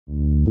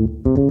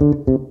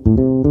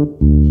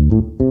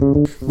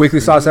Weekly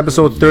Sauce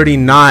episode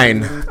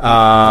 39.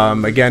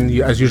 Again,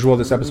 as usual,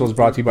 this episode is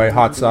brought to you by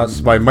Hot Sauce,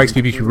 by Mike's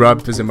BBQ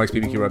Rub. Visit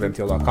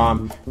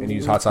Mike'sBBQRubMTL.com and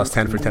use Hot Sauce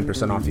 10 for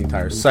 10% off the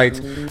entire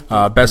site.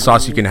 Best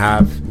sauce you can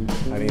have.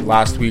 I mean,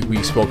 last week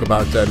we spoke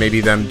about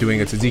maybe them doing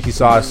a tzatziki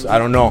sauce. I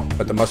don't know,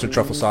 but the mustard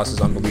truffle sauce is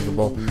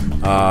unbelievable.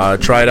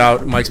 Try it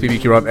out. Mike's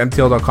BBQ Rub,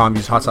 MTL.com.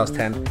 Use Hot Sauce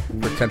 10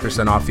 for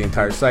 10% off the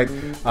entire site.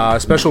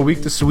 Special week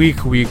this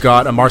week. We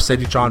got Amar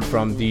Sedichon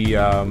from the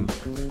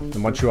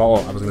Montreal.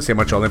 I was going to say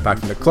Montreal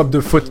Impact, from the Club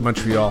de Foot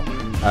Montreal.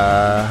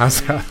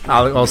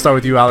 I'll start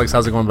with you, Alex.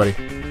 How's it going, buddy?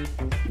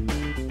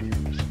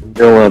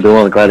 Doing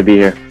well. Glad to be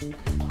here.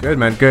 Good,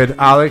 man. Good.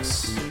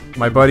 Alex,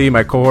 my buddy,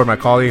 my cohort, my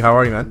colleague. How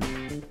are you, man?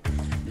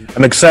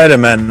 I'm excited,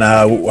 man.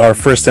 Our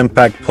first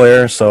Impact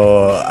player,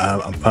 so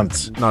I'm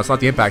pumped. No, it's not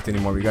the Impact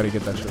anymore. We got to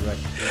get that shit right.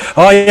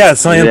 Oh, yeah,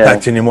 it's not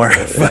Impact anymore.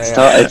 It's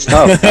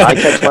tough. I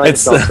catch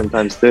myself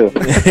sometimes, too.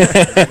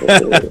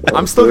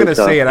 I'm still going to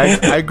say it.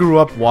 I grew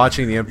up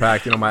watching the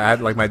Impact. You know, my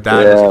dad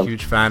was a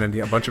huge fan, and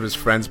a bunch of his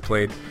friends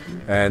played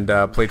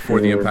for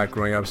the Impact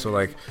growing up. So,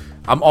 like,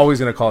 I'm always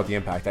going to call it the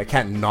Impact. I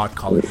can't not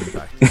call it the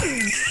Impact.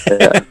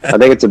 I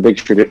think it's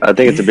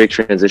a big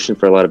transition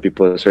for a lot of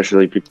people,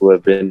 especially people who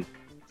have been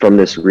from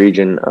this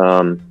region,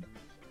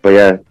 but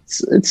yeah,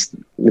 it's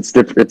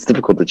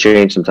difficult to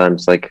change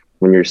sometimes. Like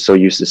when you're so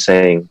used to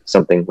saying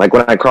something, like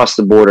when I crossed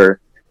the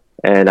border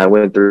and I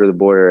went through the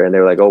border, and they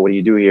were like, "Oh, what do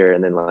you do here?"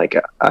 And then like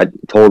I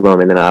told them,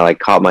 and then I like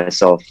caught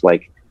myself.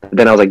 Like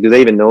then I was like, "Do they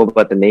even know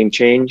about the name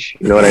change?"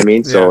 You know what I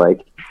mean? Yeah. So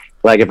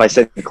like if I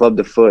said Club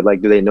de Foot,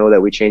 like do they know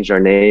that we changed our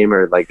name,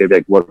 or like they'd be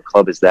like, "What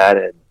club is that?"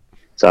 And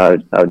so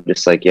I would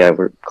just like, "Yeah,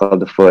 we're Club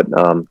de Foot,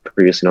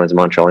 previously known as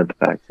Montreal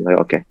Impact." I'm like,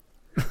 okay.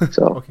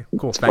 So okay,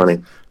 cool. It's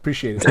funny.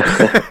 Appreciate it.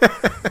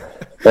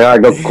 Like, all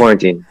right, go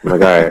quarantine. I'm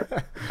like, all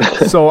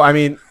right. So I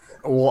mean,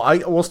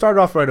 we'll start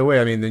off right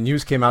away. I mean, the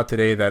news came out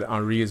today that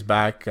Henri is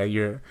back.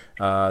 You're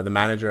the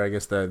manager, I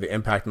guess the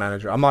Impact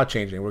manager. I'm not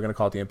changing. We're gonna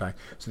call it the Impact.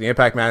 So the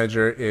Impact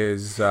manager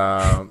is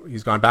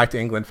he's gone back to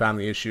England.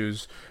 Family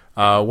issues.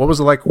 What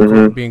was it like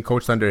being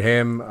coached under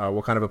him?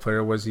 What kind of a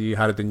player was he?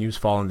 How did the news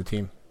fall on the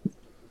team?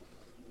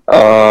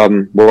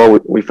 Well,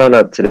 we found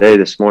out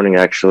this morning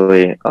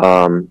actually.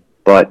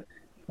 But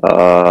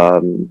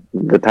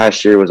the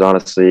past year was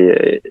honestly,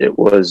 it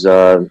was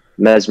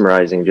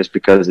mesmerizing, just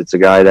because it's a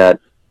guy that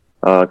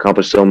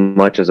accomplished so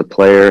much as a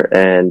player,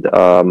 and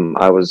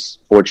I was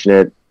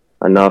fortunate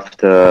enough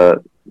to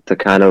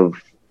kind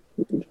of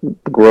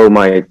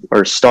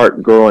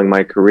start growing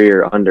my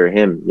career under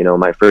him. You know,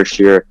 my first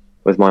year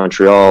with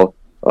Montreal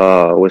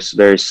was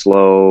very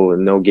slow,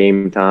 no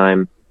game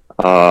time.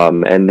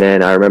 And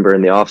then I remember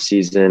in the off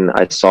season,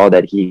 I saw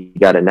that he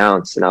got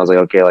announced, and I was like,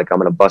 okay, like I'm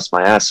going to bust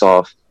my ass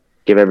off,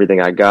 give everything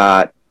I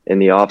got in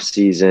the off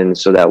season,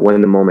 so that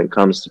when the moment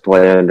comes to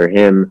play under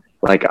him,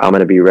 like I'm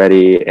going to be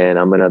ready, and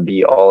I'm going to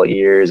be all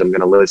ears. I'm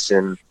going to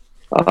listen.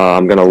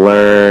 I'm going to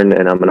learn,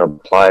 and I'm going to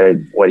apply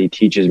what he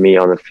teaches me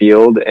on the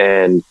field,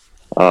 and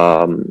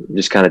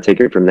just kind of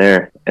take it from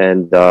there.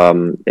 And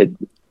it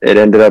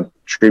ended up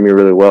treating me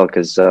really well,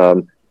 because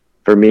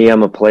for me,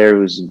 I'm a player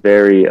who's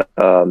very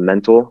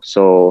mental,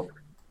 so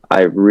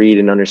I read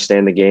and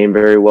understand the game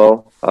very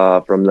well.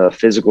 From the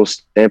physical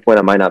standpoint,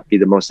 I might not be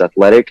the most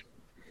athletic,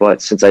 but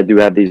since I do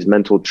have these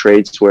mental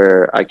traits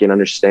where I can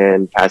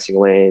understand passing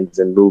lanes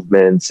and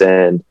movements,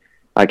 and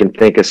I can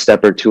think a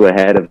step or two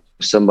ahead of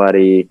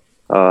somebody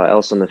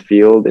else on the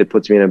field, it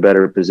puts me in a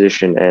better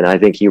position. And I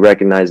think he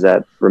recognized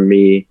that from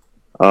me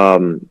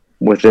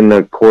within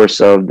the course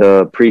of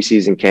the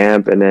preseason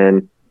camp, and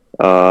then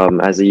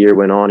as the year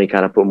went on, he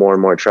kind of put more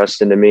and more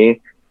trust into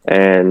me,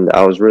 and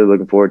I was really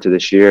looking forward to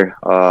this year.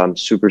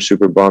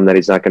 Super bummed that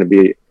he's not going to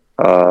be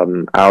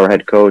our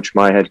head coach,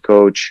 my head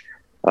coach,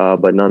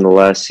 but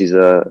nonetheless, he's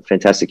a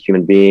fantastic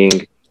human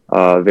being,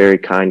 very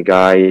kind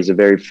guy. He's a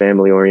very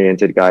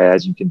family-oriented guy,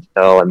 as you can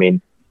tell. I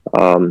mean,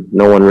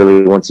 no one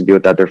really wants to be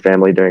without their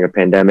family during a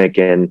pandemic,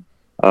 and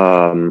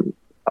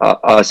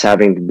us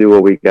having to do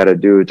what we got to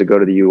do to go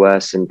to the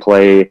U.S. and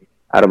play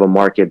out of a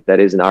market that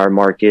isn't our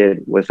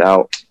market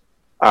without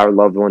our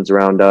loved ones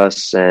around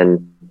us.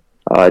 And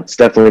it's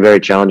definitely very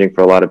challenging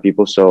for a lot of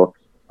people. So,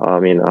 I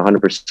mean,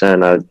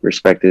 100% I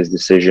respect his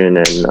decision,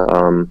 and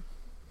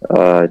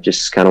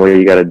just kind of what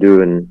you got to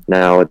do. And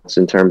now it's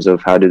in terms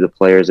of how do the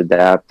players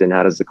adapt, and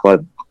how does the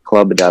club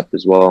adapt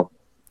as well.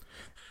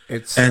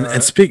 Sorry, go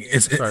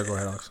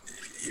ahead, Alex.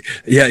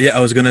 Yeah. I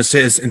was gonna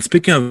say, and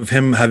speaking of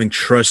him having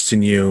trust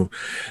in you,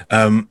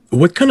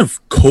 what kind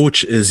of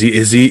coach is he?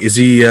 Is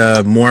he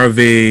more of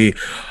a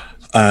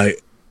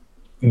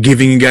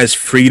giving you guys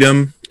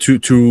freedom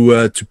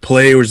to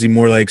play, or is he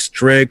more like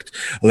strict?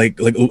 Like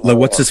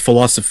what's his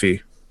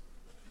philosophy?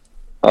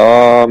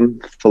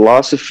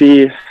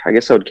 Philosophy, I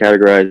guess I would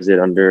categorize it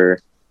under.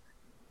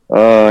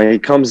 He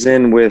comes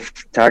in with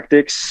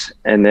tactics,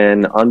 and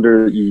then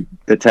under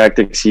the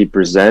tactics he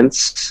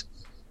presents,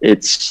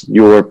 it's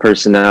your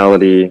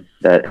personality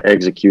that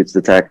executes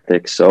the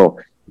tactics. So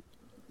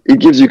it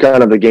gives you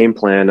kind of the game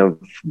plan of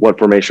what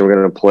formation we're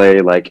going to play.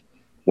 Like,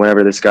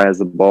 whenever this guy has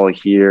the ball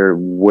here,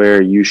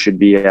 where you should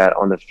be at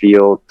on the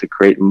field to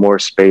create more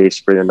space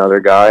for another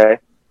guy.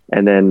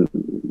 And then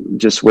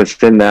just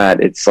within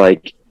that, it's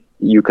like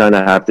you kind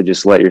of have to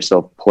just let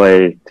yourself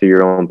play to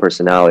your own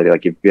personality.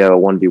 Like if you have a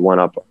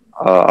 1v1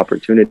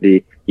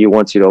 opportunity, he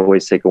wants you to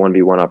always take a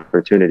 1v1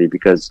 opportunity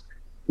because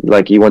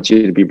like he wants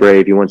you to be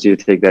brave. He wants you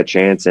to take that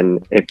chance.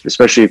 And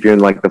especially if you're in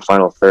like the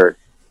final third.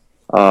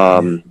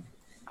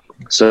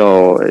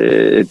 So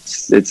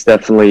it's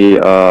definitely,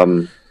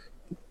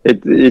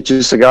 it's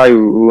just a guy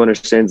who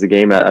understands the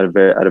game at a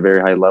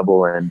very high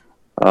level and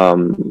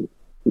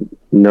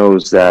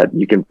knows that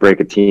you can break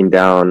a team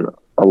down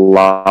a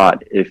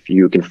lot if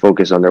you can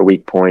focus on their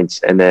weak points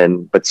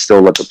but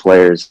still let the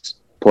players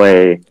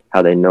play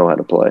how they know how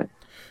to play.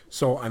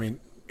 So, I mean,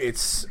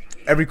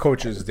 every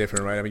coach is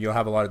different, right? I mean, you'll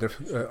have a lot of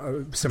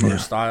different similar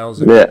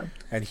styles.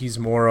 And he's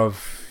more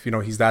of,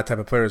 he's that type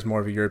of player, is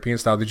more of a European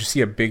style. Did you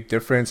see a big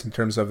difference in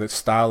terms of the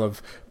style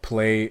of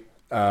play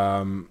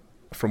from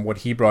what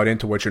he brought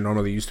into what you're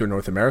normally used to in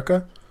North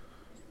America?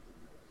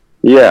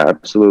 Yeah,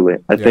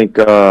 absolutely. I think,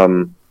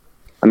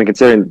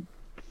 considering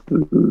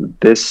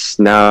this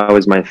now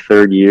is my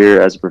third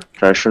year as a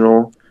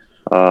professional,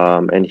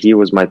 and he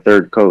was my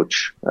third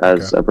coach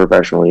as a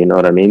professional, you know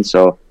what I mean?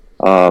 So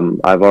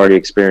I've already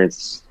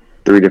experienced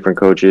 3 different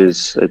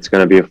coaches. It's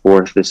going to be a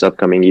 4th this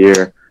upcoming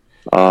year.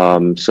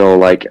 So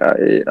like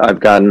I've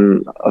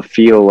gotten a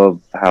feel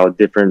of how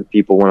different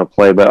people want to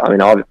play, but I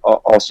mean,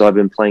 I've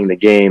been playing the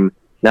game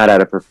not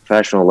at a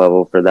professional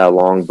level for that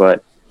long,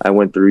 but I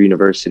went through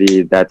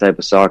university, that type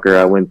of soccer.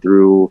 I went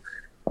through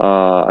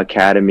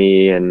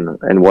academy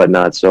and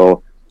whatnot.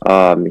 So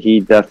he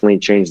definitely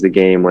changed the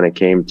game when it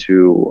came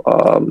to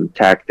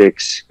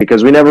tactics,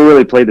 because we never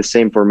really played the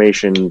same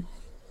formation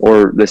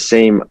or the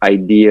same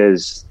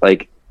ideas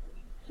like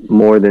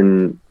more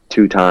than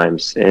 2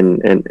 times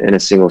in a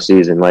single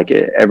season. Like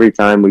every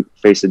time we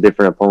faced a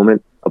different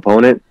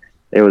opponent,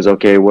 it was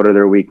okay, what are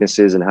their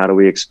weaknesses and how do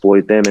we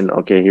exploit them? And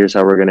okay, here's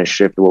how we're going to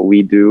shift what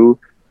we do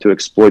to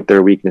exploit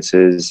their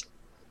weaknesses.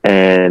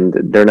 And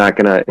they're not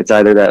going to, it's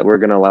either that we're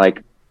going to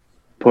like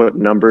put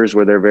numbers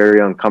where they're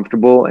very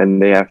uncomfortable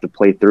and they have to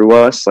play through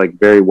us like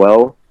very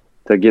well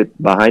to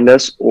get behind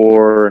us,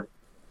 or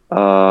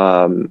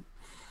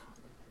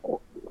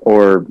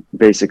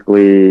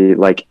basically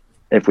like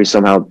if we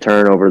somehow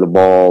turn over the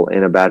ball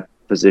in a bad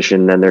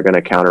position, then they're going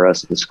to counter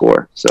us and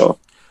score. So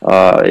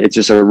it's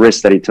just a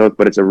risk that he took,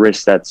 but it's a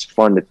risk that's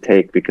fun to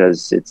take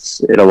because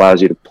it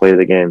allows you to play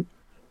the game.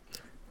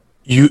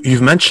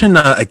 You've mentioned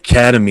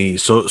academy,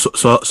 so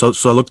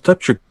I looked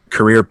up your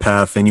career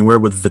path, and you were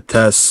with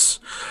Vitesse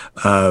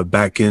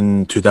back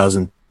in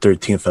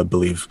 2013, I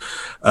believe.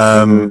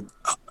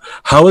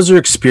 How was your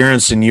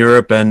experience in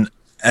Europe, and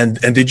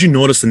did you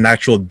notice an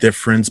actual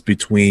difference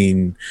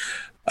between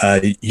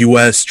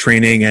U.S.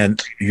 training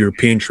and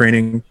European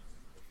training?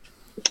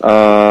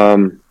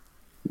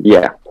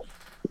 Yeah,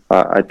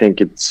 I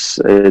think it's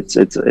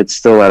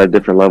still at a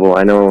different level.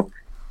 I know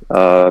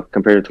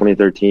compared to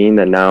 2013,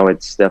 that now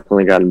it's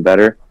definitely gotten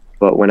better.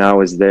 But when I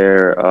was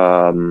there,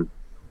 I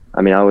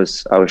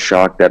was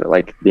shocked at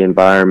like the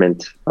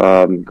environment,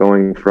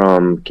 going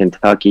from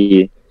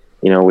Kentucky,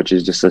 which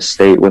is just a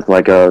state with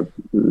like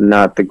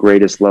not the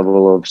greatest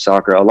level of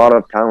soccer. A lot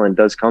of talent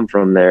does come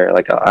from there.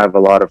 Like I have a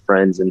lot of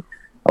friends and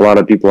a lot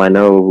of people I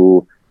know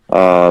who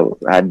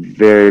had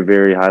very,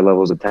 very high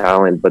levels of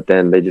talent, but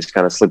then they just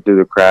kind of slipped through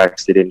the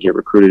cracks. They didn't get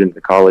recruited into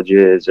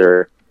colleges,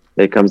 or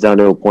it comes down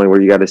to a point where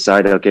you got to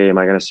decide, okay, am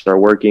I going to start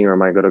working, or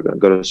am I going to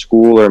go to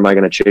school, or am I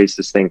going to chase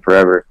this thing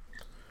forever?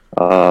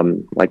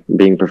 Like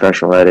being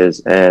professional, that is.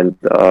 And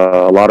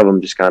a lot of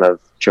them just kind of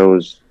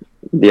chose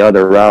the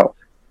other route.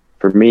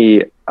 For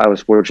me, I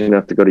was fortunate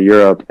enough to go to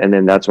Europe, and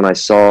then that's when I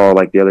saw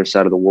like the other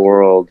side of the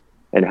world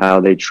and how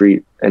they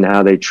treat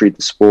the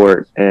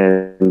sport.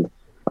 And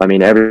I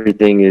mean,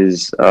 everything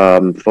is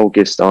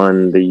focused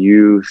on the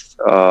youth.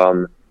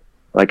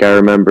 Like I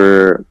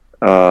remember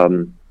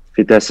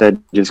Vitesse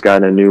had just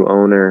gotten a new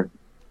owner,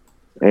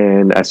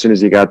 and as soon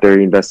as he got there,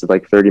 he invested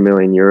like 30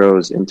 million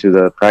euros into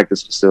the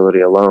practice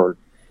facility alone.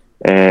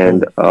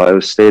 And it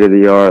was state of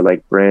the art,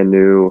 like brand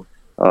new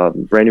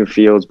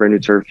fields, brand new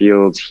turf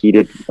fields,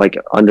 heated, like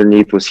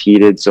underneath was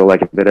heated. So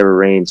like if it ever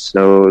rained,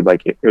 snowed,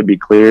 like it would be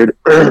cleared.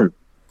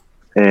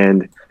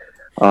 And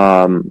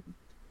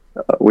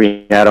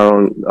we had our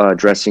own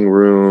dressing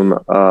room.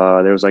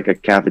 There was like a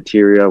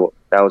cafeteria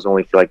that was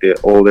only for like the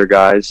older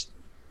guys.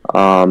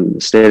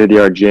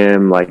 State-of-the-art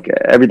gym, like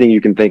everything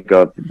you can think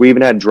of. We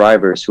even had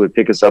drivers who would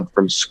pick us up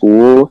from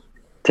school,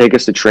 take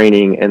us to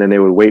training, and then they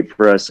would wait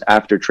for us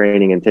after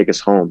training and take us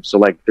home. So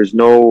like there's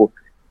no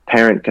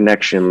parent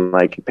connection.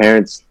 Like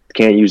parents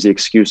can't use the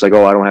excuse like,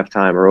 oh, I don't have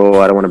time, or oh,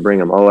 I don't want to bring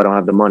them, oh, I don't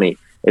have the money.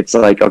 It's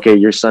like, okay,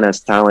 your son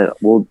has talent,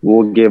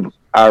 we'll give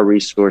our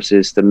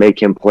resources to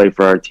make him play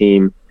for our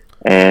team,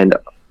 and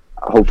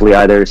hopefully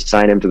either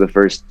sign him to the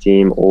first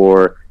team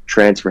or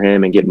transfer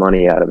him and get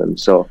money out of him.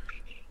 So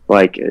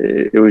like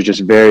it was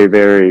just very,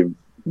 very,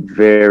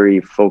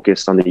 very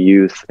focused on the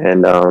youth.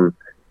 And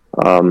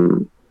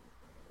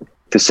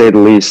to say the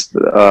least.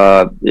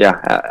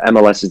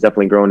 MLS is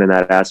definitely growing in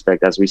that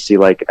aspect as we see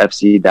like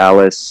FC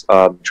Dallas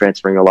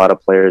transferring a lot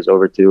of players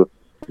over to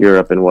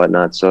Europe and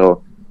whatnot.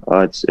 So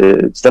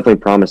it's definitely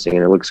promising,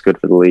 and it looks good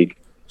for the league.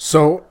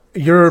 So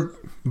you're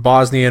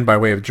Bosnian by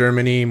way of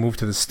Germany, moved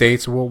to the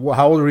States. Well,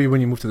 how old were you when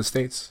you moved to the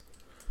States?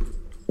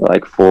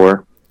 Like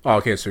 4. Oh,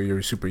 okay, so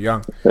you're super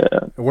young. Yeah.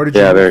 Where did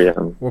you? Yeah, very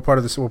young. What part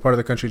of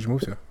the country did you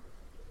move to?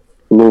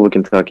 Louisville,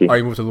 Kentucky. Oh,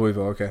 you moved to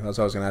Louisville. Okay, that's what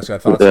I was going to ask you. I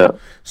thought Yeah.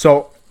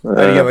 so.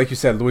 Yeah, like you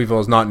said, Louisville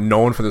is not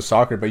known for the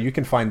soccer, but you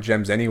can find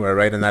gems anywhere,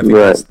 right? And I think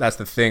Right. that's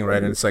the thing,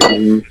 right? And it's like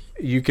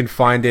you can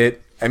find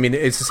it. I mean,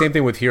 it's the same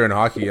thing with here in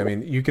hockey. I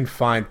mean, you can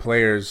find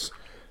players,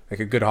 like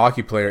a good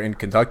hockey player in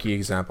Kentucky,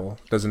 example,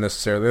 doesn't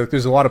necessarily. Like,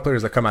 there's a lot of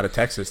players that come out of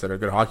Texas that are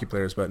good hockey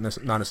players, but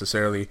not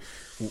necessarily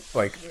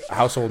like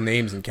household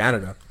names in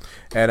Canada.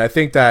 And I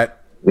think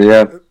that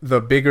Yeah.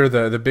 the bigger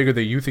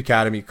the youth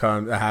academy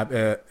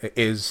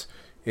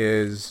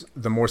is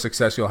the more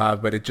success you'll have,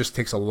 but it just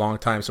takes a long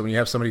time. So when you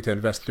have somebody to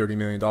invest $30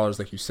 million,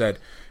 like you said,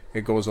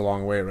 it goes a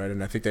long way, right?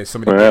 And I think that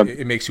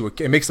it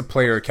makes the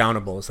player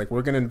accountable. It's like,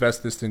 we're going to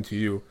invest this into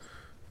you.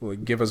 Well,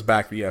 give us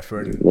back the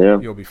effort,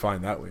 and you'll be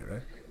fine that way,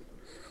 right?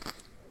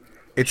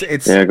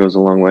 It goes a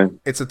long way.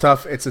 It's a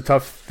tough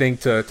thing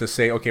to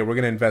say, okay, we're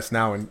going to invest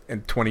now,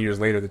 and 20 years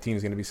later the team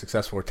is going to be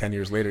successful, or 10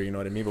 years later, you know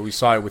what I mean? But we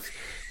saw it with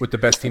the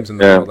best teams in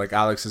the world. Like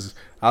Alex is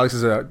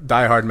a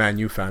diehard Man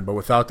U fan, but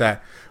without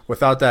that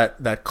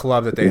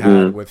club that they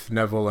had with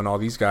Neville and all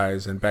these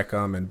guys and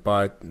Beckham and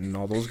Butt and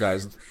all those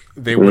guys,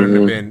 they wouldn't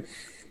have been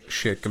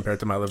shit compared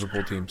to my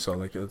Liverpool team. So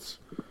like that's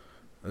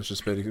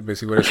just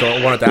basically what it is. So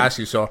I wanted to ask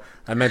you. So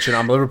I mentioned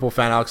I'm a Liverpool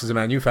fan. Alex is a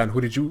Man U fan.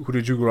 Who did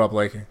you grow up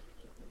liking?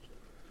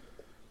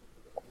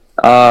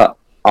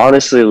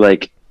 Honestly,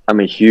 like I'm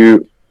a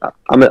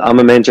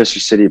Manchester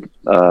City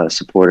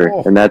supporter,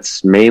 and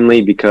that's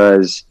mainly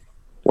because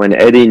when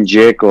Edin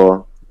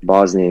Dzeko,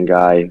 Bosnian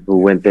guy who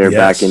went there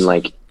back in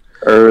like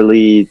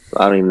early,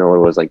 I don't even know what it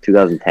was, like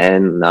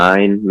 2010,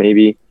 9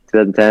 maybe,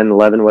 2010,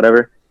 11,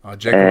 whatever.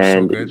 Dzeko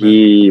and was so good,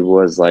 he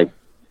was like,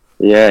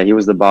 he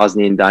was the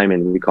Bosnian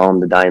Diamond. We call him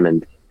the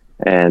Diamond.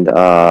 And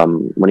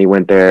when he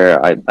went there,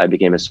 I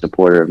became a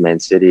supporter of Man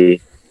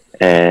City,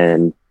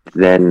 and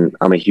then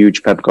I'm a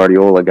huge Pep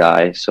Guardiola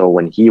guy. So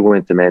when he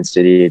went to Man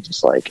City, it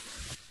just like,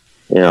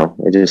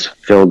 it just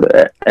filled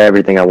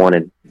everything I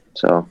wanted.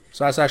 So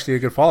that's actually a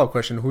good follow-up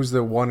question. Who's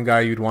the one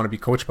guy you'd want to be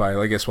coached by?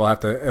 I guess we'll have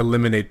to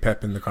eliminate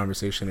Pep in the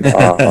conversation.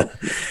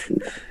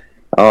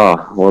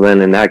 Well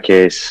then in that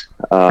case,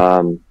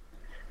 Marcelo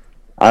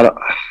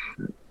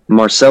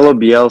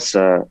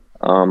Bielsa.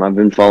 I've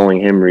been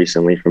following him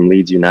recently from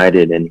Leeds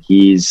United, and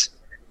he is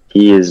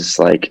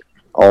like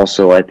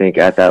also, I think,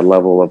 at that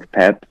level of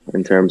Pep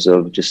in terms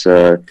of just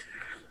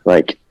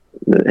like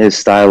his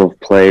style of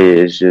play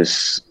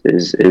is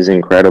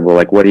incredible.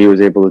 Like what he was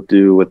able to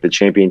do with the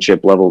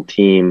championship level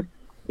team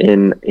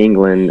in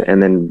England,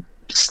 and then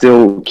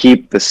still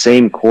keep the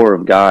same core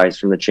of guys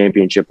from the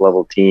championship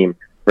level team,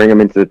 bring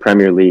them into the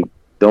Premier League.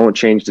 Don't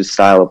change the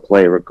style of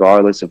play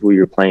regardless of who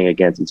you're playing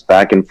against. It's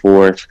back and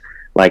forth,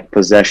 like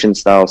possession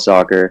style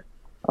soccer.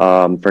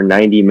 For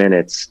 90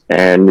 minutes,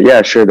 and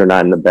sure, they're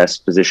not in the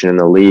best position in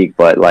the league,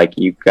 but like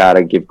you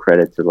gotta give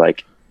credit to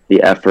like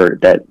the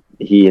effort that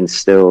he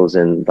instills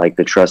and like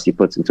the trust he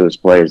puts into his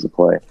players to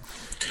play.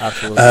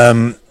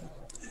 Absolutely.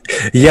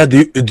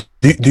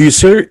 Do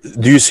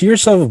you see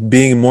yourself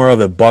being more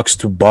of a box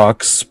to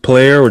box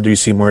player, or do you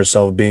see more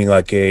yourself being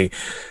like a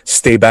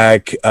stay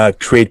back,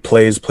 create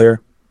plays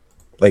player?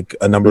 Like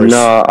a number?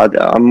 No,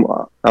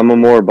 I'm a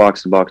more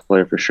box to box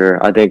player for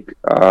sure. I think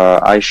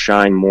I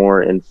shine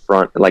more in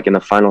front, like in the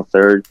final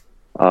third.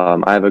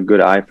 I have a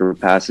good eye for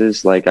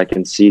passes. Like I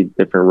can see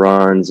different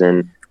runs,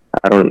 and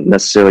I don't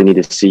necessarily need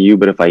to see you,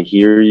 but if I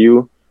hear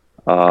you,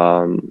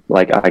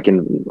 like I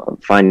can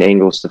find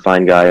angles to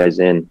find guys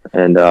in,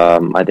 and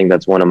I think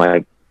that's one of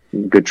my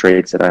good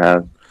traits that I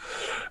have.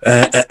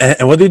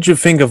 And what did you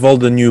think of all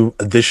the new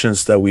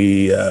additions that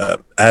we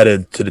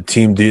added to the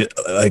team? We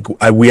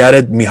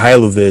added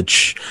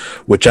Mihailovic,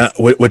 which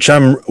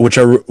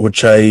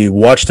I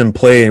watched him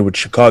play with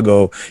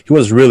Chicago. He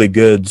was really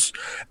good,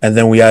 and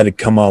then we added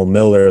Kamal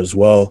Miller as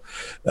well.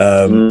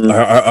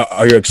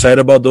 Are you excited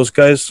about those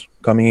guys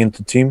coming into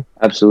the team?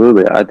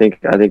 Absolutely. I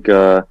think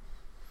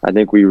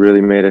we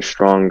really made a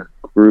strong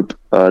group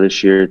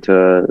this year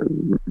to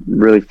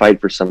really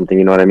fight for something.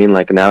 You know what I mean?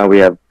 Like now we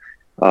have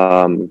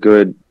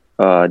good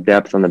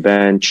depth on the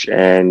bench,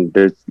 and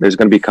there's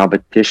going to be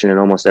competition in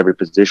almost every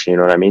position. You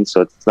know what I mean?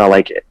 So it's not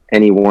like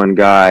any one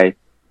guy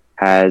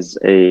has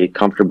a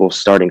comfortable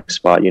starting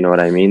spot. You know what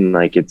I mean?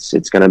 Like it's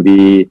going to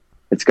be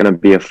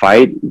a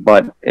fight,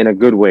 but in a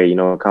good way.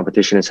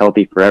 Competition is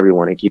healthy for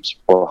everyone. It keeps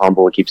people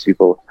humble. It keeps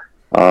people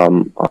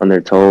on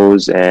their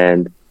toes.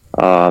 And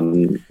I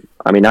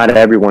mean, not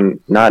everyone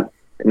can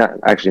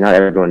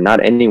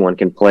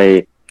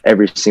play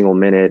every single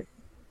minute,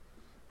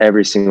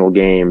 every single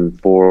game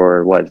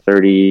for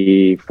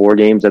 34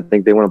 games I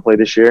think they want to play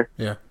this year.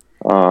 Yeah.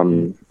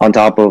 On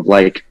top of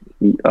like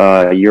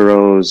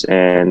Euros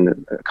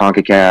and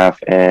CONCACAF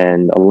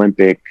and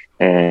Olympic,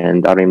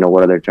 and I don't even know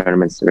what other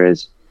tournaments there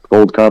is.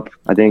 Gold Cup,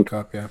 I think.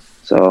 Cup, yeah.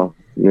 So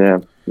yeah,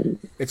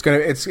 it's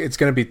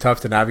gonna be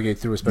tough to navigate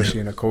through, especially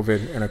in a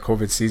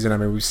COVID season. I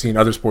mean, we've seen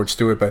other sports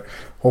do it, but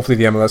hopefully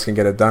the MLS can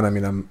get it done. I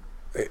mean,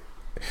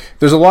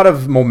 there's a lot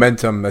of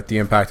momentum that the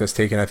Impact has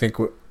taken. I think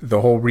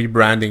the whole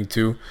rebranding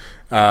too,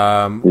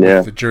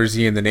 with the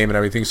jersey and the name and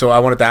everything. So I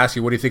wanted to ask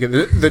you, what do you think of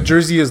the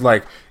jersey? Is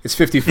like it's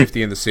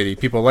 50-50 in the city.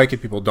 People like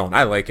it, people don't.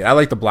 I like it. I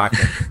like the black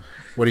one.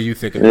 What do you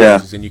think of the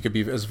jerseys? And you could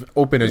be as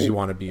open as you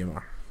want to be,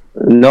 Amar.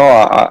 No,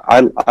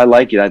 I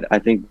like it. I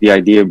think the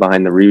idea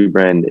behind the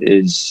rebrand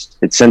is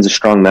it sends a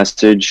strong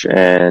message,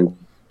 and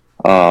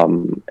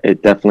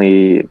it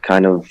definitely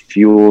kind of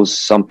fuels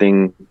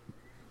something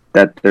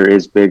that there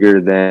is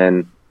bigger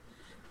than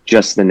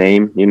just the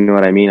name. You know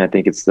what I mean? I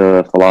think it's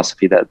the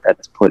philosophy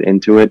that's put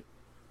into it.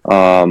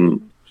 I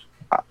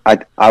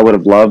would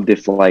have loved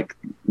if like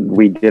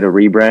we did a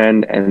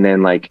rebrand and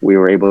then like we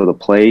were able to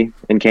play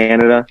in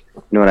Canada.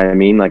 You know what I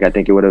mean? Like I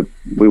think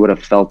we would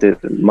have felt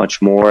it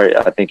much more.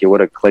 I think it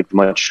would have clicked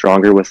much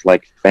stronger with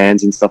like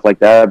fans and stuff like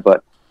that.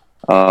 But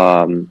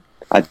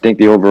I think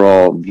the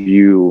overall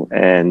view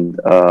and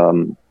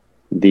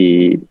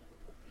the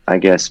I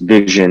guess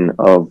vision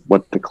of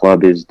what the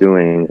club is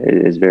doing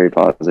is very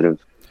positive.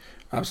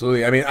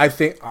 Absolutely. I mean, I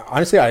think,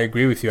 honestly, I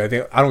agree with you. I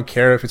don't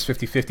care if it's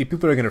 50-50.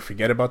 People are going to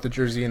forget about the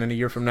jersey in a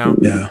year from now.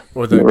 Yeah.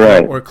 Or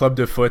or Club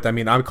de Foot. I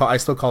mean, I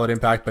still call it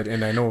Impact, but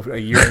I know a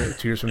year,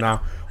 2 years from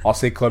now, I'll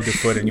say Club de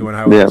Foot, and you and I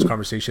have this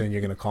conversation, and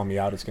you're going to call me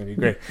out. It's going to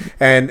be great.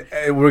 And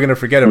we're going to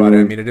forget about it.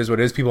 I mean, it is what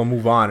it is. People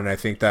move on, and I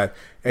think that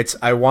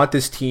I want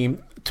this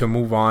team to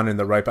move on in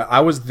the right path.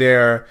 I was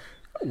there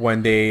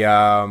when they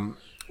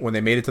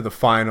made it to the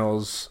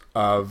finals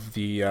of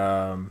the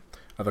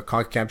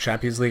CONCACAF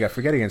Champions League. I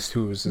forget against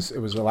who.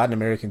 It was a Latin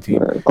American team.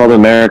 Called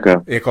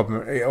America.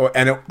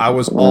 Yeah, I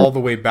was all the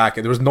way back.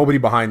 There was nobody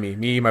behind me.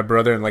 Me, my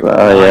brother, and like a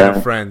line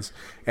of friends.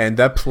 And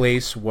that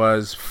place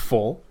was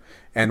full.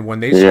 And when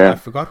they scored, I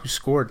forgot who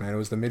scored, man. It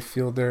was the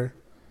midfielder.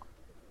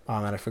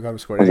 Oh, man, I forgot who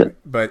scored. Anyway,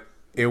 but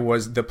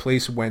the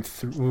place went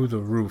through the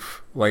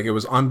roof. Like, it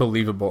was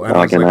unbelievable. And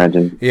I can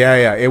imagine.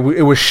 Yeah. It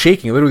was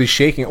shaking, literally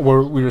shaking.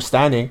 Where we were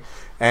standing.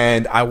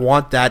 And I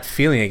want that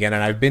feeling again.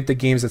 And I've been to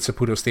games at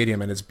Saputo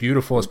Stadium, and it's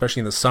beautiful,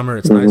 especially in the summer.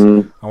 It's nice.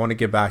 I want to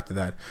get back to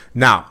that.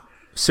 Now,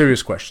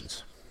 serious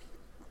questions.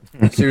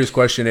 Serious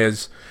question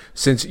is,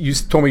 since you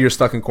told me you're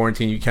stuck in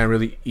quarantine, you can't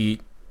really eat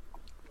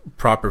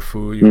proper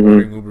food. You're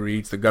ordering Uber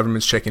Eats. The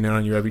government's checking in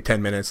on you every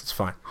 10 minutes. It's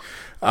fine.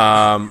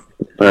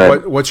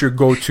 What's your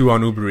go-to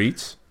on Uber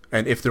Eats?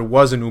 And if there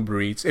was an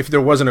Uber Eats, if there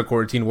wasn't a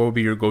quarantine, what would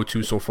be your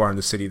go-to so far in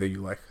the city that you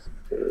like?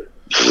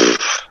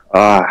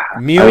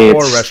 Meal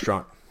or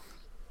restaurant?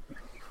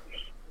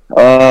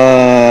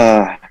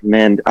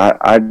 Man,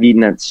 I've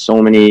eaten at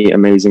so many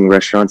amazing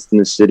restaurants in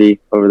the city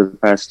over the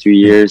past 2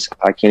 years.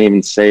 I can't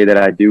even say that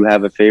I do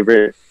have a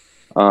favorite.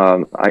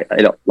 I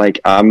don't like.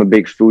 I'm a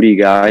big foodie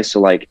guy, so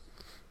like,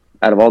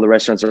 out of all the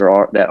restaurants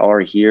that are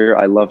here,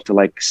 I love to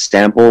like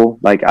sample.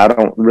 Like, I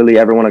don't really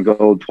ever want to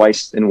go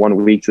twice in 1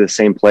 week to the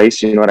same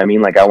place. You know what I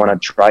mean? Like, I want to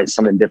try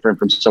something different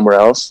from somewhere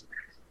else.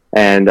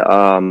 And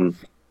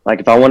like,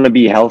 if I want to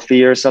be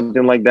healthy or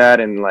something like that,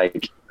 and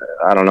like,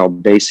 I don't know,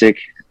 basic,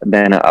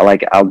 then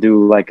I'll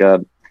do like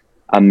a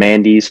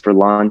Mandy's for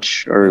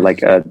lunch, or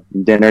like a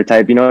dinner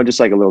type, just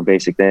like a little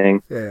basic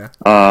thing. Yeah.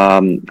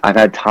 I've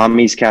had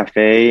Tommy's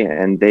Cafe,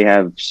 and they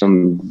have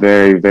some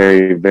very,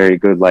 very, very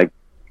good like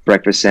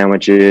breakfast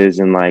sandwiches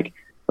and like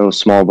those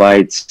small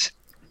bites.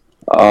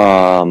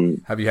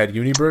 Have you had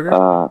Uniburger?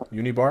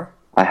 Unibar?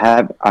 I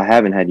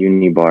haven't had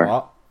Unibar.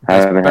 Well, I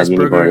haven't had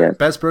Unibar yet.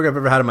 Best burger I've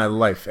ever had in my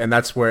life, and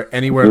that's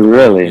anywhere.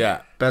 Really?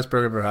 Yeah, best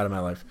burger I've ever had in my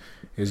life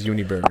is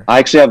Uniburger. I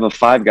actually have a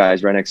Five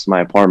Guys right next to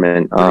my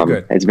apartment.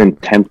 It's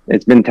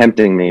been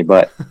tempting me,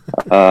 but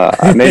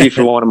maybe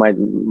for one of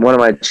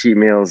my cheat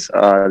meals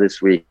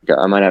this week,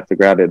 I might have to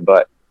grab it.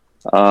 But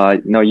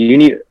no,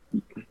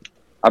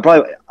 I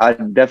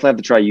definitely have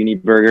to try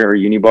Uniburger or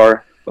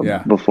Unibar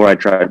before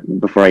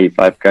I eat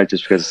Five Guys,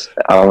 just because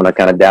I want to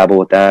kind of dabble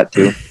with that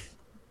too.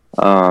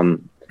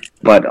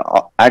 But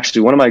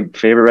actually, one of my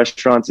favorite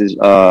restaurants is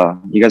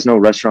you guys know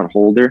Restaurant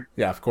Holder?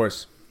 Yeah, of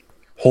course.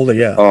 Holder,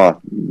 yeah. Oh,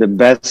 the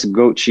best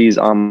goat cheese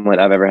omelette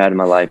I've ever had in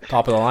my life.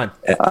 Top of the line.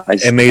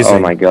 Amazing. Oh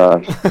my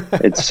god,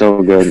 it's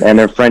so good, and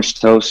their French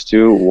toast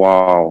too.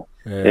 Wow,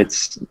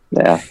 that's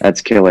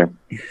killer.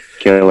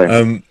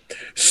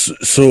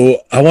 So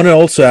I want to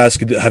also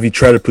ask, have you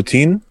tried a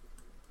poutine?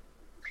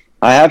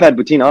 I have had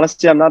poutine.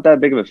 Honestly, I'm not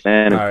that big of a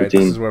fan of poutine.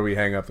 This is where we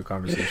hang up the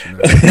conversation.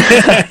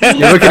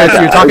 You're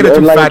talking to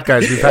two fat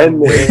guys. We've had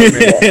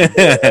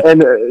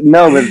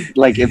no, but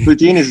like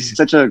poutine is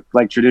such a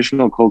like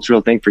traditional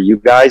cultural thing for you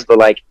guys, but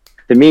like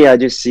to me, I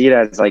just see it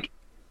as like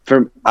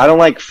I don't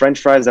like French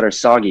fries that are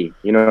soggy.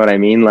 You know what I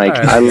mean? Like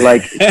I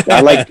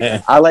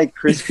like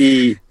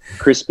crispy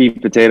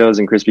potatoes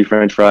and crispy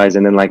French fries,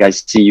 and then like I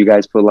see you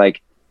guys put like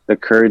the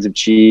curds of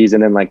cheese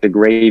and then like the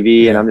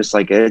gravy, and I'm just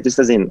like, it just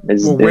doesn't.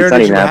 It's Well, where not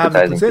did even you have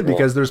appetizing. it?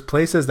 Because there's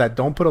places that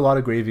don't put a lot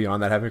of gravy on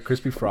that have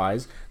crispy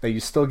fries that you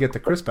still get the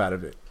crisp out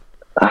of it.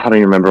 I don't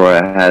even remember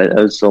where I had it.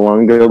 It was so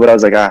long ago, but I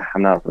was like,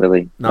 I'm not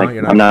really. No, like,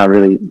 you're not. I'm not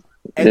really.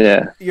 And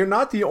Yeah. you're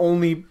not the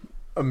only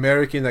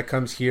American that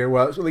comes here.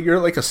 Well, so, like, you're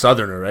like a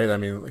Southerner, right? I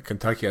mean, like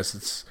Kentucky,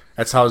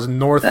 that's how it's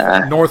north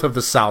of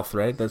the South,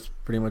 right? That's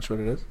pretty much what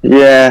it is.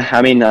 Yeah,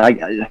 I mean,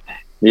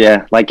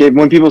 yeah, like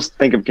when people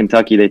think of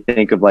Kentucky, they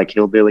think of like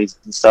hillbillies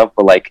and stuff,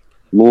 but like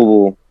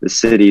Louisville, the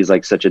city, is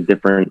like such a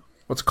different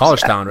What's college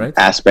town, right?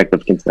 aspect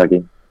of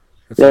Kentucky.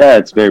 It's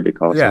It's very big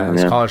college. Yeah, town,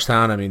 it's college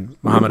town. I mean,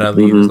 Muhammad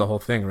Ali was the whole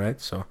thing, right?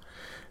 So,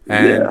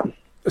 and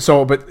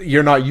so, but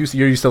you're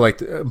used to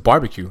like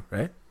barbecue,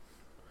 right?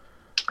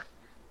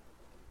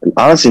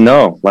 Honestly,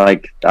 no.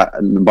 Like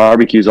the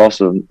barbecue's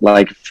also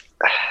like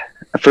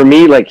for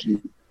me. Like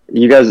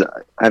you guys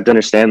have to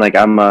understand. Like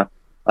I'm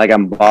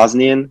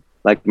Bosnian.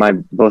 Like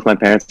both my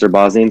parents are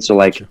Bosnian. So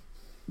like,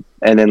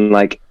 and then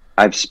like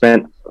I've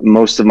spent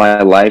most of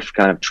my life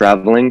kind of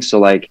traveling. So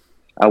like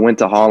I went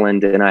to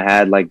Holland and I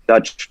had like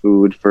Dutch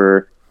food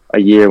for a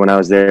year when I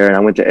was there, and I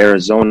went to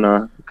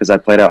Arizona because I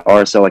played at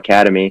RSL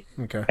Academy,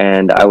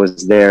 and I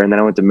was there, and then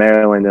I went to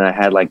Maryland and I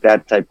had like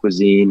that type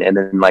cuisine, and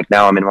then like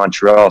now I'm in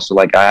Montreal, so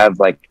like I have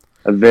like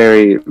a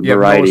very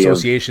variety no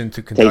association of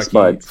to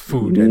Kentucky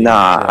food.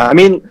 I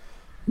mean,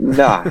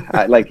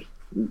 like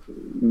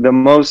the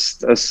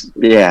most,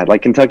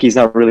 like Kentucky's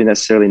not really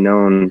necessarily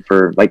known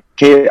for like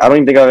I don't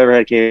even think I've ever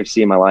had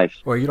KFC in my life.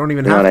 Well, you don't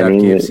even have to have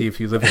KFC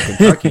if you live in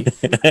Kentucky.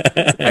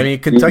 I mean,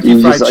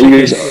 Kentucky Fried Chicken,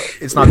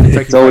 it's not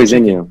Kentucky. It's always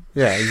in you.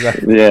 Yeah,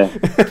 exactly. Yeah.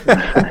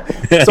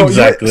 So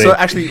exactly. So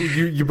actually,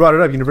 you brought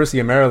it up, University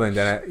of Maryland,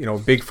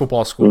 and big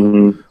football school.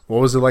 Mm-hmm.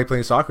 What was it like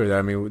playing soccer there?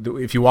 I mean,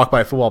 if you walk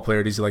by a football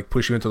player, does he like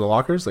push you into the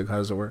lockers? Like, how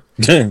does it work?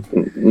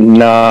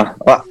 Nah,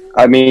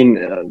 I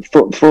mean,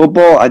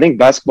 football. I think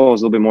basketball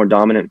was a little bit more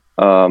dominant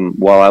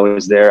while I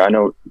was there. I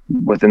know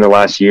within the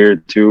last year or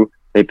two,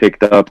 they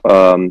picked up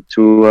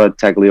Tua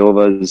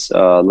Tagliavo's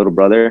little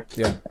brother,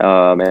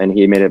 and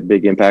he made a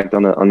big impact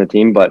on the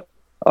team. But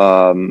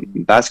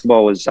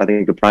basketball was, I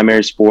think, the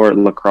primary sport.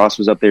 Lacrosse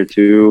was up there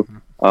too,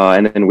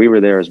 and then we were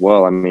there as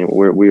well. I mean,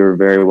 we were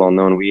very well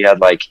known. We had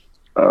like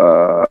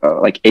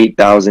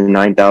 8,000,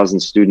 9,000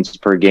 students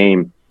per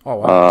game. Oh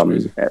wow!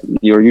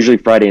 You're usually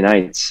Friday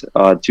nights.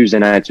 Tuesday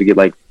nights we get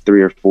like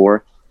 3 or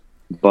 4,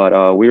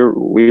 but we were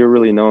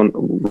really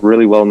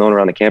well known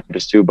around the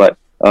campus too. But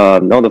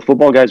no, the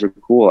football guys are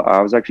cool. I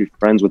was actually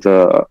friends with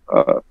a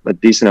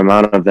decent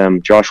amount of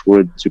them. Josh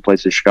Woods, who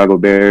plays for Chicago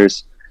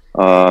Bears.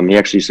 He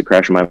actually used to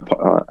crash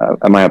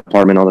at my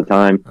apartment all the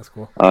time. That's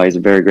cool. He's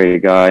a very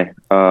great guy.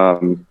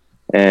 It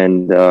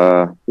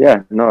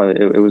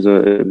was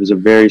a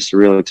very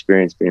surreal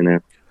experience being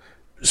there.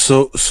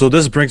 So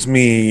this brings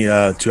me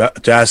to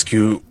ask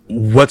you,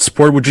 what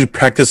sport would you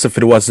practice if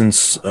it wasn't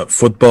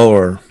football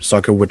or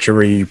soccer,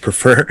 whichever you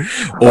prefer,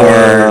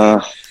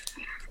 or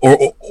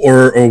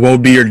what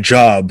would be your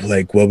job?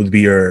 Like, what would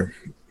be your,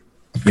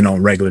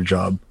 regular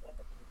job?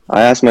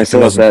 I ask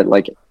myself that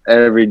like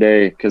every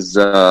day because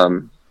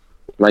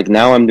like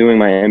now I'm doing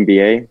my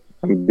MBA.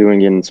 I'm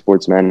doing it in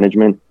sports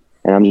management,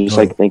 and I'm just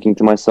like thinking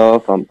to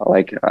myself, I'm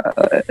like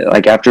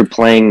after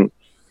playing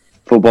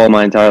football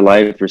my entire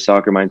life or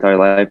soccer my entire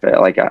life,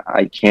 like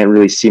I can't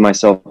really see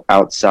myself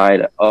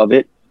outside of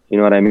it. You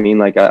know what I mean?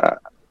 Like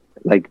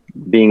like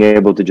being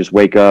able to just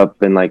wake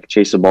up and like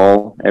chase a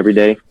ball every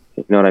day.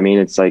 You know what I mean?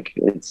 It's like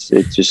it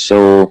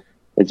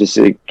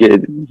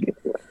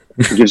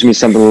gives me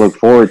something to look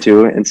forward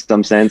to in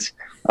some sense.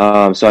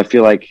 So I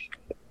feel like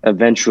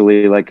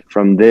eventually, like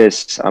from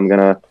this, I'm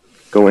gonna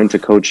go into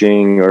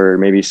coaching or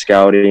maybe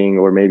scouting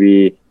or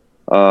maybe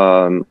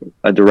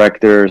a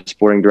director,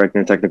 sporting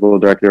director, technical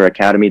director,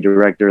 academy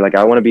director. Like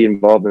I want to be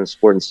involved in the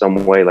sport in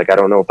some way. Like I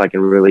don't know if I can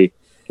really,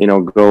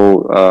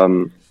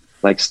 go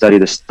like study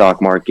the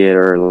stock market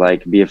or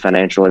like be a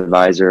financial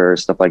advisor or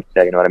stuff like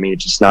that. You know what I mean?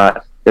 It's just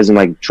doesn't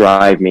like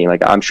drive me.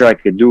 Like I'm sure I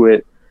could do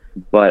it,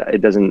 but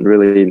it doesn't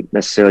really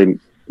necessarily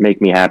make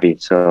me happy.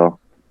 So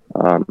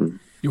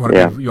you want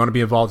to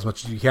be involved as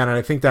much as you can, and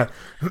I think that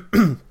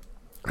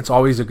it's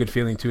always a good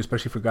feeling too,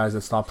 especially for guys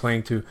that stop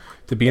playing, to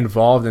be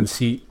involved and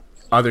see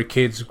other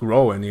kids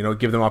grow and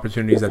give them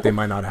opportunities that they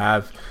might not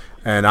have.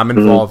 And I'm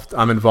involved.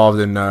 I'm involved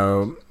in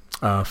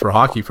for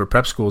hockey, for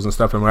prep schools and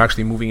stuff, and we're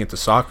actually moving into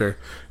soccer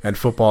and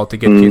football to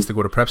get kids to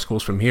go to prep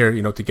schools from here,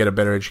 to get a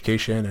better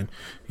education and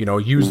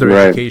use their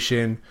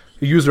education,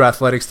 use their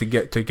athletics to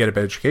get a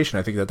better education.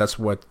 I think that's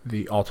what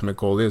the ultimate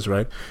goal is,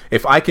 right?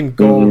 If I can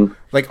go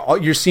like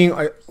you're seeing,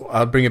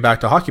 I'll bring it back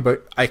to hockey,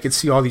 but I could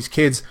see all these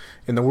kids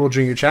in the World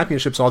Junior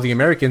Championships, all the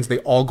Americans, they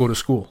all go to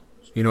school.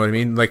 You know what I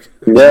mean? Like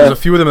there's a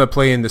few of them that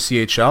play in the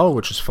CHL,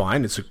 which is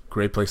fine. It's a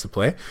great place to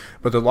play,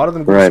 but a lot of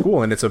them go to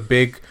school, and it's a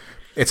big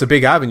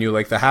avenue.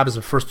 Like the Habs,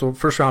 a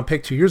first round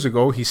pick 2 years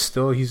ago, he's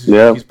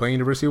playing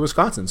University of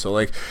Wisconsin. So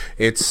like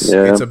it's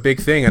a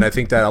big thing, and I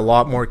think that a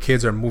lot more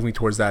kids are moving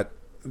towards that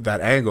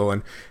angle,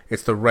 and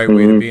it's the right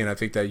way to be. And I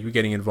think that you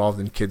getting involved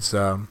in kids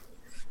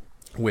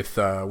with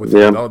the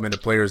development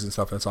of players and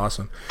stuff. That's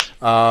awesome.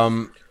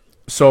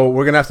 So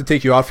we're gonna have to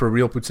take you out for a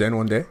real poutine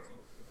one day.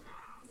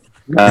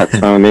 That's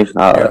fine with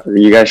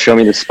me. You guys show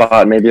me the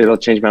spot. Maybe it'll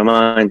change my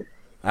mind.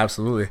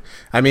 Absolutely.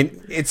 I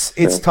mean,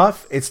 it's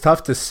tough. It's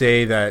tough to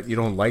say that you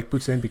don't like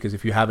poutine because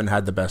if you haven't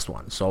had the best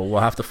one, so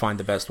we'll have to find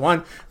the best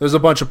one. There's a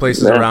bunch of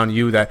places around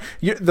you that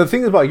the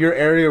thing about your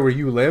area where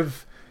you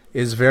live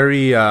is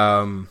very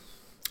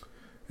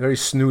very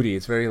snooty.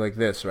 It's very like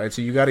this, right?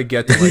 So you got to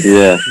get to like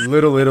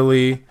Little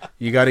Italy.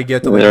 You got to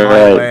get to like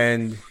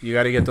Ireland. You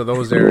got to get to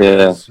those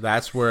areas. Yeah.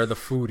 That's where the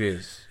food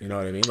is. You know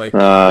what I mean? Like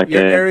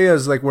your area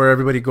is like where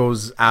everybody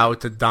goes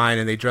out to dine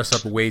and they dress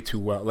up way too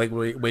well, like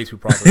way too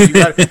properly.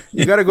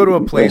 You got to go to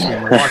a place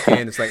where you walk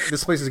in. It's like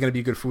this place is gonna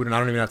be good food, and I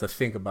don't even have to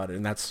think about it,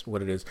 and that's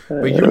what it is.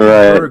 But your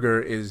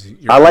burger is.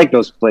 I like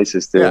those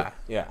places too.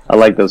 Yeah. I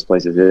like those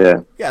places.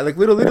 Yeah. Yeah, like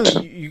Little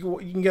Italy, you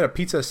can get a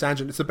pizza at San.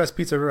 It's the best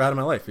pizza I've ever had in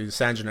my life. It's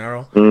San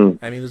Gennaro.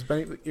 I mean,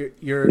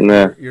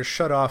 you're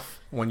shut off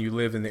when you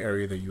live in the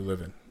area that you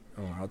live in.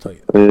 Oh, I'll tell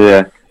you.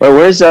 Yeah. Well,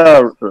 where's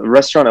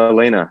restaurant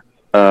Elena?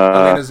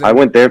 I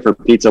went there for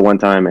pizza one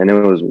time, and it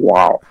was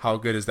wow. How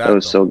good is that? It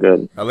was so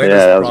good.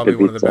 Elena's probably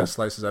one of the best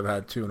slices I've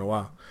had too in a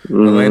while.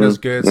 Elena's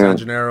good. San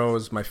Gennaro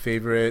is my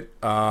favorite.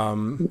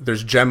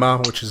 There's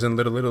Gemma, which is in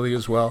Little Italy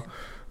as well.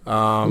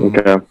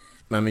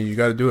 I mean, you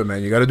got to do it,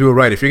 man. You got to do it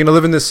right. If you're gonna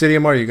live in this city,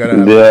 Amar, you gotta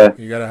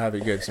have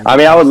it good. I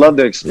mean, I would love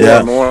to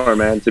explore more,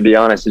 man. To be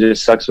honest, it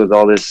just sucks with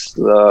all this,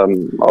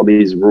 all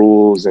these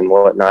rules and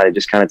whatnot. It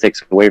just kind of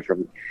takes away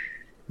from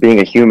being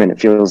a human. It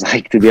feels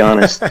like, to be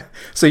honest.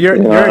 So you're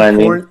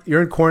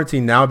in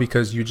quarantine now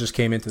because you just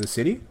came into the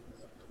city.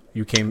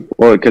 You came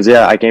because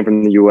I came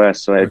from the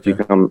U.S. So if you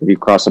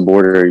cross the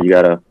border, you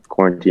gotta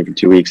quarantine for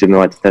 2 weeks, even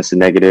though I tested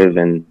negative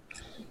and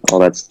all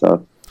that stuff.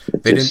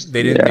 They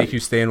didn't make you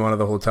stay in one of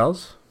the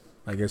hotels.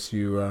 I guess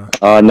you.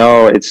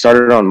 No, it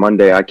started on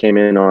Monday. I came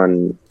in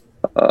on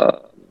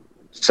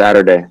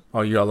Saturday.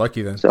 Oh, you got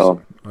lucky then.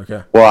 So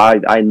okay.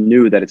 Well, I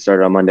knew that it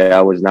started on Monday.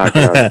 I was not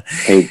gonna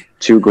pay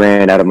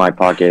 $2,000 out of my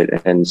pocket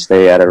and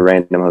stay at a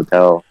random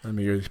hotel. I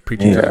mean, you're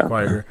preaching to the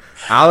choir.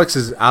 Alex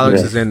is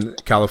in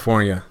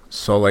California,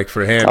 so like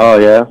for him. Oh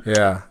yeah.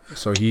 Yeah.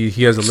 So he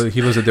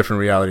lives a different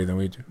reality than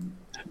we do.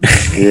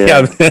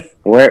 Yeah.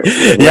 Where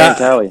in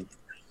Cali?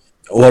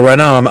 Well, right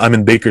now I'm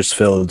in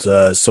Bakersfield,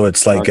 so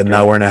it's like an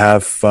hour and a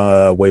half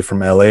away from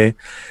LA.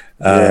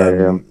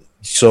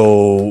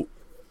 So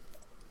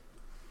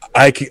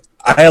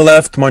I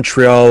left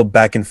Montreal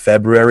back in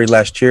February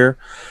last year,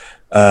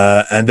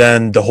 and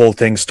then the whole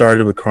thing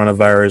started with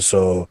coronavirus.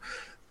 So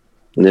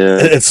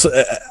it's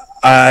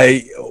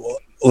I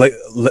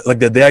like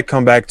the day I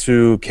come back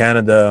to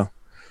Canada,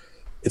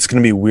 it's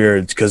gonna be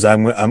weird because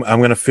I'm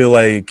gonna feel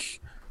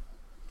like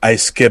I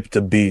skipped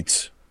a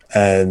beat,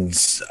 and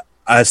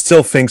I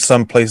still think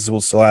some places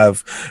will still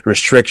have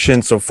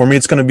restrictions. So for me,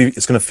 it's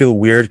gonna feel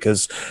weird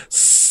because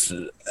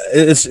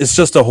it's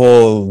just a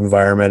whole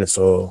environment.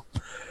 So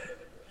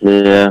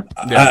it's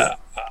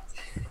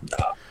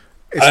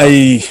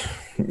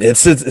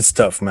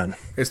tough, man.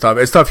 It's tough.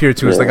 It's tough here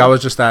too. It's like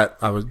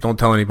don't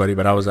tell anybody,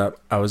 but I was at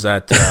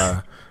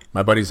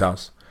my buddy's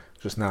house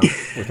just now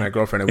with my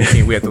girlfriend,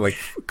 and we had to like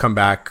come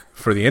back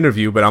for the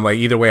interview, but I'm like,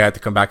 either way I had to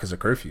come back as a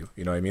curfew,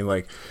 you know what I mean?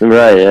 Like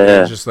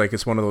it's just like,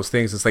 it's one of those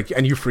things. It's like,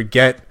 and you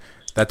forget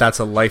that that's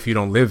a life you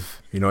don't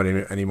live, you know what I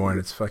mean, anymore. And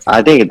it's fucking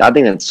I think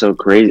that's so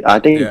crazy. I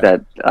think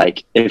that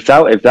like if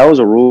that was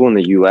a rule in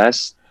the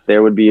US,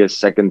 there would be a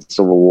second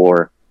civil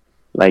war.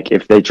 Like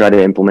if they try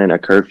to implement a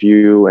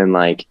curfew and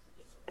like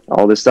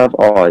all this stuff,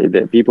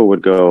 people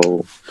would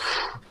go.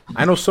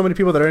 I know so many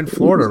people that are in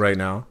Florida right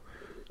now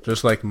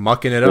just like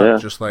mucking it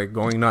up, just like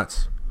going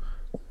nuts.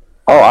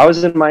 Oh, I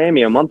was in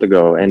Miami a month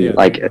ago, and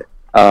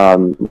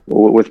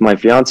with my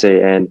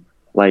fiance, and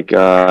like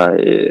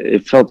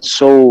it felt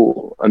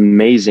so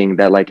amazing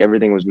that like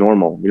everything was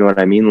normal. You know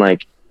what I mean?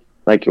 Like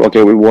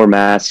okay, we wore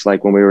masks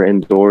like when we were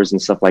indoors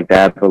and stuff like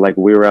that, but like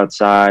we were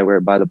outside, we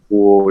were by the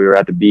pool, we were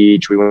at the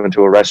beach, we went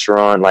to a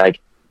restaurant. Like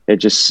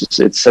it's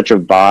such a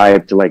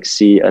vibe to like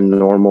see a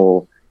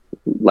normal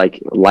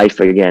like life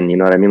again, you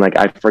know what I mean? Like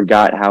I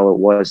forgot how it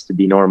was to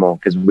be normal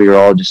because we were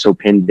all just so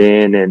pinned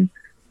in and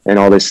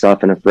all this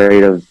stuff and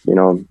afraid of, you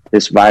know,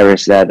 this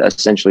virus that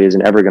essentially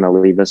isn't ever going to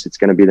leave us. It's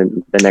going to be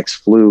the next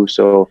flu,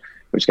 so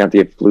we're just going to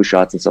have to get flu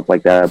shots and stuff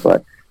like that.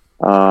 But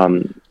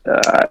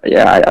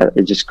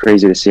it's just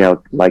crazy to see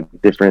how like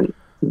different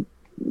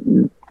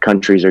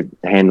countries are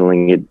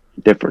handling it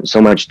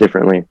so much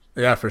differently.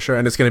 Yeah, for sure.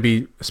 And it's going to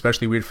be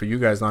especially weird for you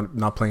guys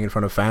not playing in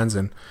front of fans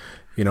and,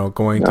 you know,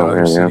 going to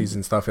other cities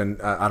and stuff.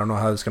 And I don't know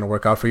how it's going to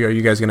work out for you. Are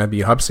you guys going to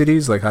be hub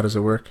cities? Like, how does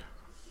it work?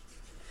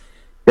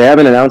 They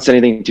haven't announced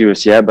anything to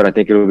us yet, but I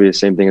think it will be the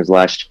same thing as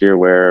last year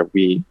where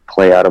we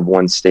play out of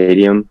one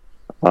stadium.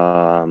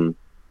 And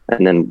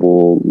then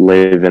we'll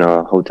live in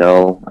a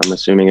hotel, I'm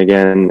assuming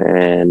again,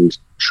 and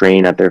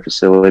train at their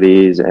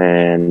facilities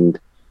and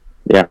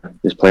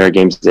just play our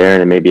games there.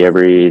 And then maybe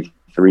every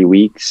 3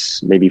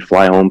 weeks, maybe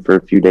fly home for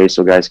a few days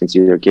so guys can see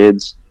their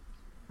kids,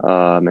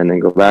 and then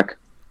go back.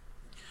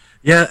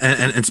 Yeah,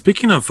 and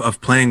speaking of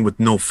playing with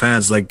no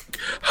fans, like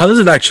how does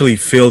it actually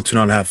feel to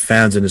not have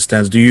fans in the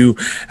stands? Do you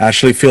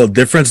actually feel a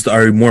difference?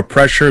 Are you more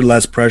pressured,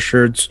 less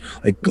pressured?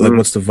 Like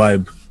what's the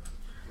vibe?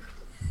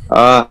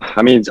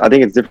 I mean, I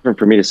think it's different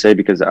for me to say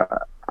because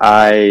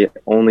I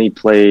only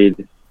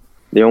played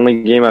the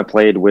only game I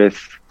played with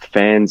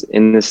fans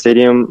in the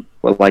stadium,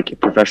 well, like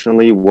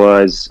professionally,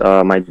 was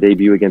my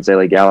debut against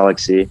LA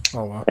Galaxy,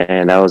 Oh wow.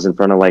 and that was in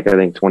front of like I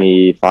think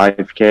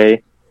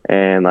 25K,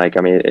 and like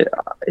I mean,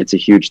 it's a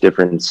huge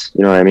difference.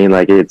 You know what I mean?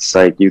 Like it's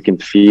like you can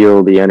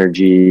feel the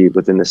energy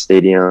within the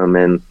stadium,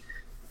 and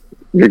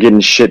you're getting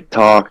shit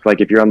talked.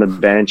 Like if you're on the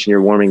bench and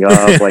you're warming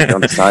up, like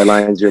on the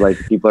sidelines, you're like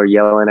people are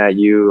yelling at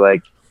you,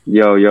 like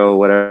yo,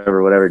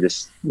 whatever,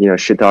 just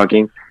shit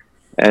talking.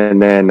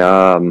 And then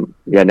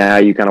yeah, now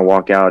you kind of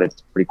walk out.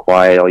 It's pretty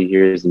quiet. All you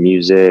hear is the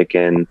music,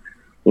 and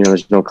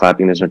there's no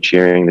clapping, there's no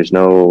cheering, there's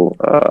no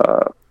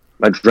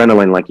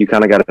adrenaline. Like you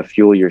kind of got to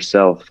fuel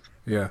yourself.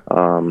 Yeah.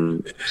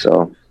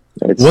 So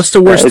What's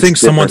the worst thing different.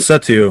 someone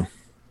said to you?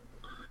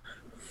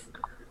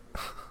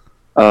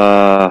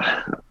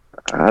 I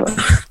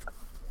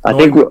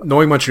think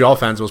knowing Montreal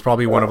fans was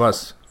probably one of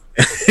us.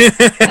 I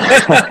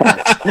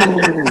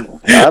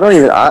don't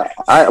even.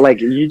 I like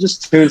you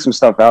just tune some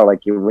stuff out.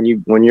 Like when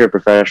you're a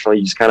professional,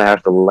 you just kind of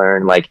have to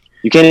learn. Like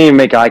you can't even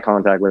make eye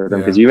contact with them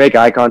because you make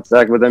eye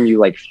contact with them, you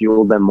like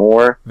fuel them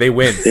more. They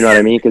win. You know what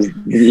I mean?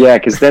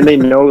 Because then they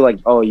know like,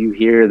 oh, you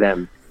hear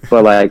them.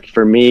 But like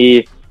for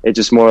me, it's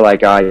just more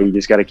like you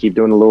just got to keep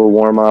doing a little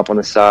warm up on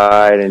the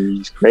side, and you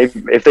just,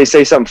 maybe if they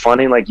say something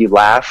funny, like you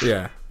laugh.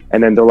 Yeah.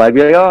 And then they'll like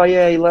be like, oh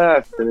yeah, he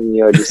left, and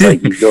then just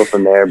like you go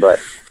from there. But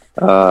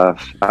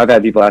I've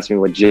had people ask me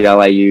what gel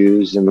I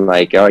use, and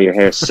like, oh, your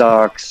hair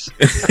sucks,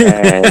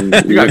 and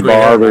your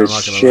barber's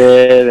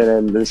shit, and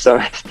then there's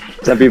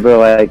some people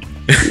are like,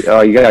 oh,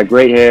 you got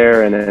great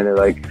hair, and then they're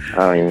like,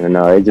 I don't even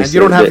know. It just, and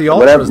you don't have the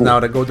ultras now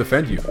to go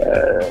defend you.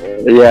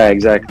 Yeah,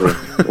 exactly.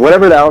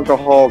 Whatever the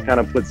alcohol kind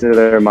of puts into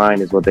their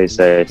mind is what they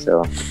say.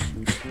 So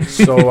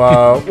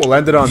we'll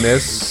end it on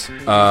this.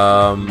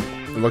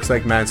 It looks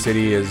like Man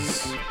City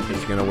is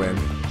gonna win.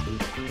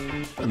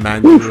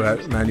 Man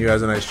U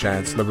has a nice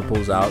chance.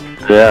 Liverpool's out.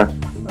 Yeah.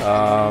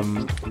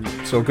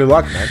 So good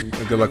luck, man.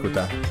 Good luck with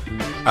that.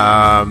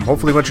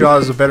 Hopefully Montreal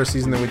has a better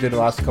season than we did the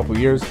last couple of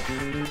years.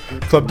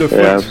 Club de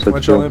Foot,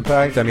 Montreal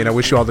Impact. I mean, I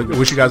wish you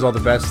guys all the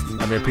best.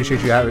 I mean, I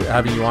appreciate you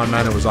having you on,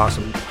 man. It was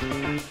awesome.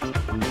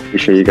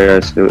 Appreciate you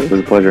guys. It was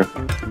a pleasure.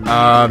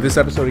 This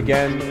episode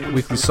again,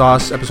 Weekly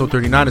Sauce, episode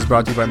 39, is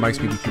brought to you by Mike's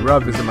BBQ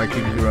Rub. Visit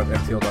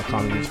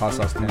Mike'sBBQRub.ftl.com and use Hot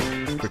Sauce 10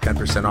 for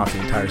 10% off the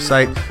entire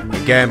site.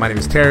 Again, my name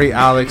is Terry,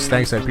 Alex.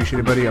 Thanks, I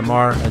appreciate it, buddy.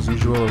 Amar, as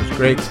usual, it was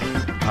great.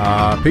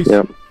 Peace.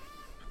 Yep.